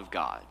child of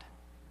God.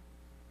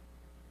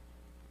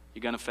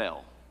 You're going to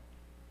fail.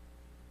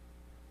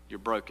 You're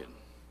broken.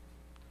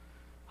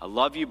 I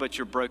love you, but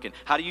you're broken.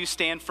 How do you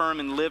stand firm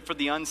and live for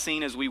the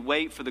unseen as we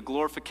wait for the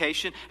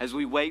glorification, as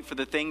we wait for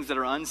the things that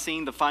are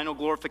unseen, the final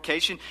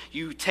glorification?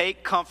 You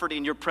take comfort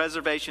in your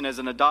preservation as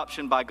an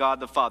adoption by God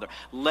the Father.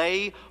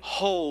 Lay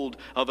hold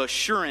of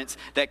assurance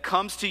that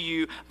comes to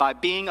you by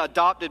being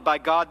adopted by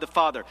God the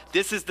Father.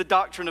 This is the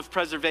doctrine of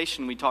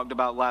preservation we talked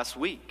about last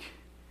week.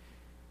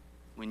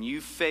 When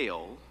you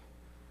fail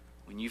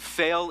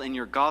in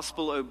your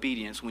gospel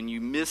obedience, when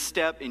you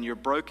misstep in your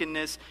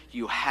brokenness,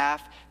 you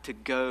have to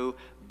go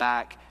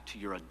back to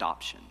your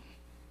adoption.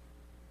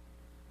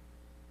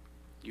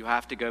 You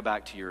have to go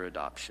back to your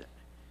adoption.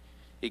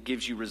 It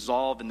gives you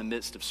resolve in the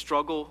midst of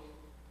struggle.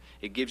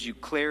 It gives you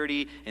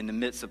clarity in the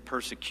midst of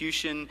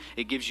persecution.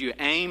 It gives you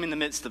aim in the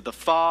midst of the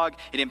fog.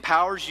 It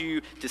empowers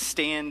you to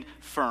stand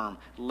firm.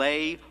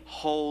 Lay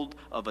hold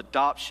of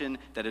adoption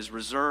that is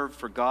reserved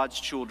for God's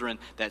children,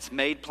 that's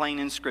made plain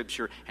in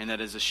Scripture, and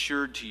that is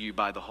assured to you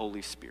by the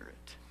Holy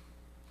Spirit.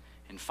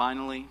 And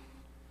finally,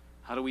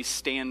 how do we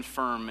stand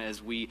firm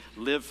as we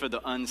live for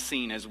the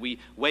unseen, as we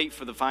wait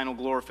for the final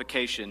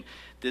glorification?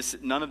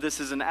 None of this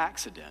is an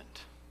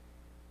accident.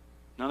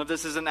 None of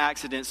this is an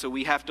accident, so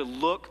we have to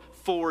look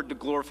forward to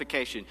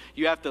glorification.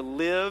 You have to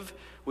live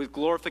with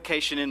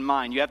glorification in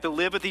mind. You have to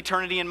live with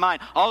eternity in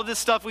mind. All of this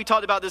stuff we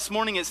talked about this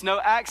morning, it's no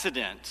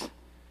accident.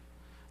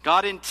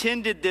 God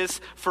intended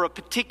this for a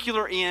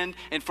particular end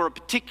and for a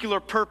particular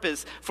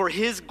purpose, for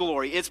His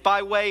glory. It's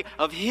by way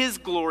of His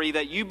glory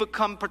that you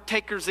become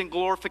partakers in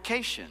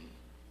glorification.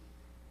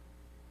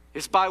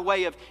 It's by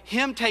way of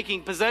Him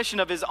taking possession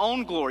of His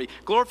own glory.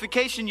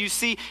 Glorification, you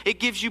see, it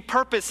gives you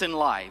purpose in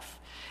life.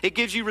 It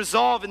gives you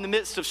resolve in the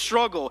midst of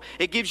struggle.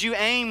 It gives you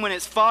aim when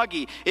it's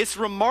foggy. It's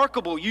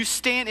remarkable. You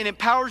stand, it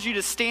empowers you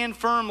to stand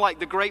firm like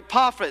the great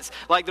prophets,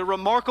 like the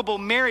remarkable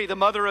Mary, the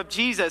mother of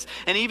Jesus,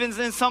 and even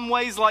in some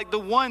ways like the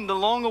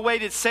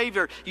long-awaited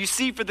Savior. You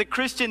see, for the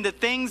Christian, the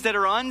things that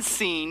are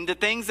unseen, the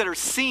things that are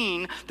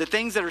seen, the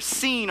things that are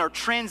seen are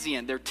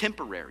transient. They're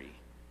temporary.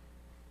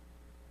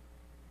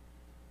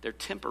 They're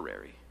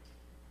temporary.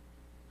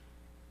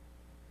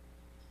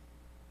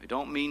 I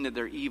don't mean that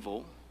they're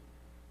evil.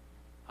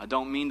 I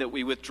don't mean that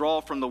we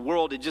withdraw from the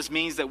world. It just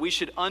means that we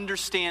should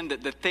understand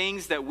that the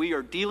things that we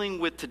are dealing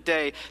with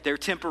today, they're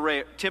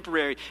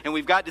temporary, and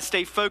we've got to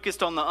stay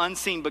focused on the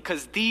unseen,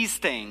 because these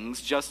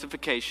things,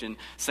 justification,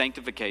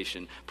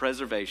 sanctification,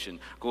 preservation,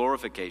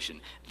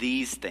 glorification,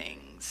 these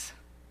things,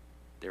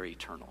 they're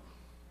eternal.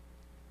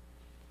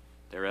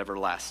 They're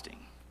everlasting.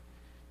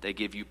 They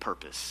give you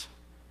purpose.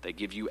 They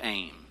give you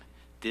aim.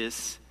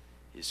 This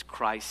is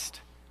Christ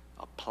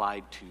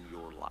applied to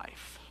your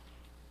life.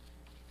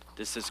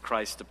 This is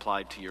Christ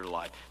applied to your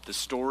life. The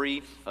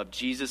story of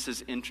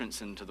Jesus'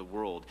 entrance into the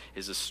world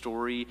is a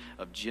story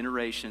of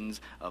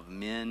generations of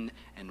men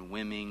and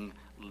women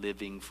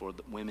living for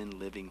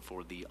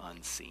the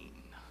unseen.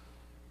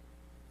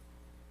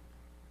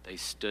 They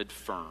stood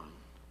firm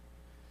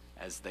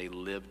as they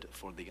lived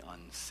for the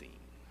unseen.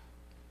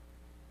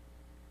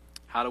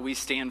 How do we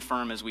stand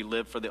firm as we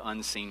live for the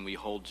unseen? We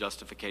hold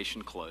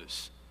justification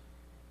close.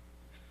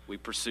 We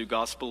pursue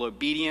gospel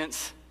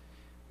obedience.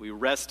 We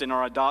rest in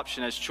our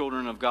adoption as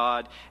children of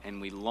God,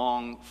 and we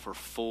long for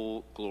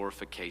full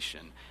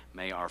glorification.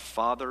 May our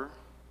Father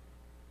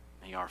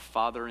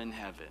in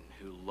heaven,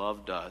 who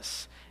loved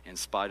us in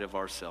spite of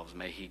ourselves,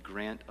 may he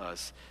grant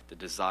us the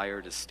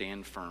desire to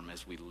stand firm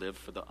as we live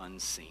for the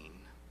unseen.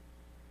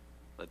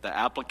 Let the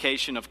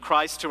application of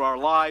Christ to our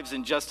lives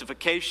in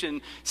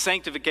justification,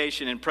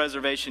 sanctification, and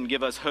preservation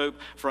give us hope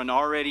for an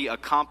already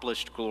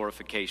accomplished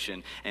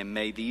glorification. And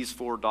may these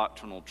four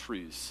doctrinal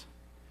truths,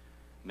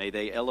 may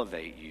they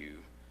elevate you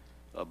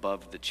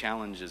above the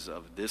challenges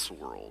of this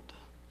world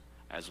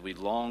as we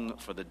long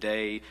for the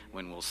day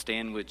when we'll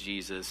stand with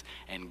Jesus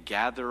and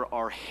gather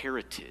our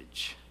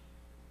heritage.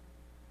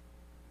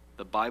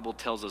 The Bible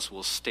tells us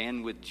we'll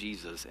stand with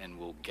Jesus and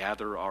we'll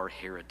gather our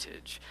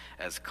heritage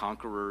as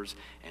conquerors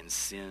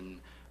and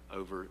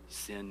over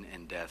sin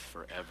and death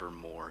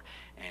forevermore.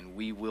 And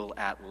we will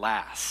at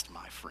last,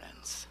 my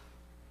friends,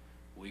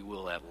 we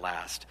will at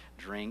last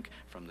drink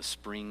from the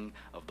spring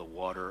of the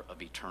water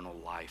of eternal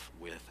life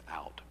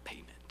without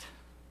payment.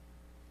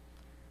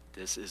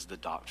 This is the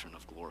doctrine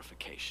of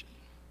glorification.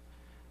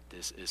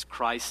 This is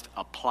Christ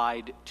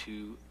applied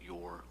to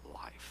your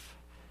life.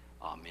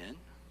 Amen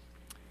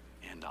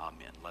and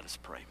amen. Let us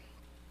pray.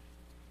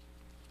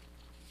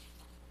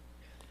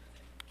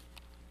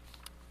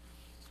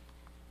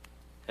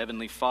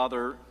 Heavenly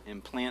Father,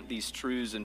 implant these truths in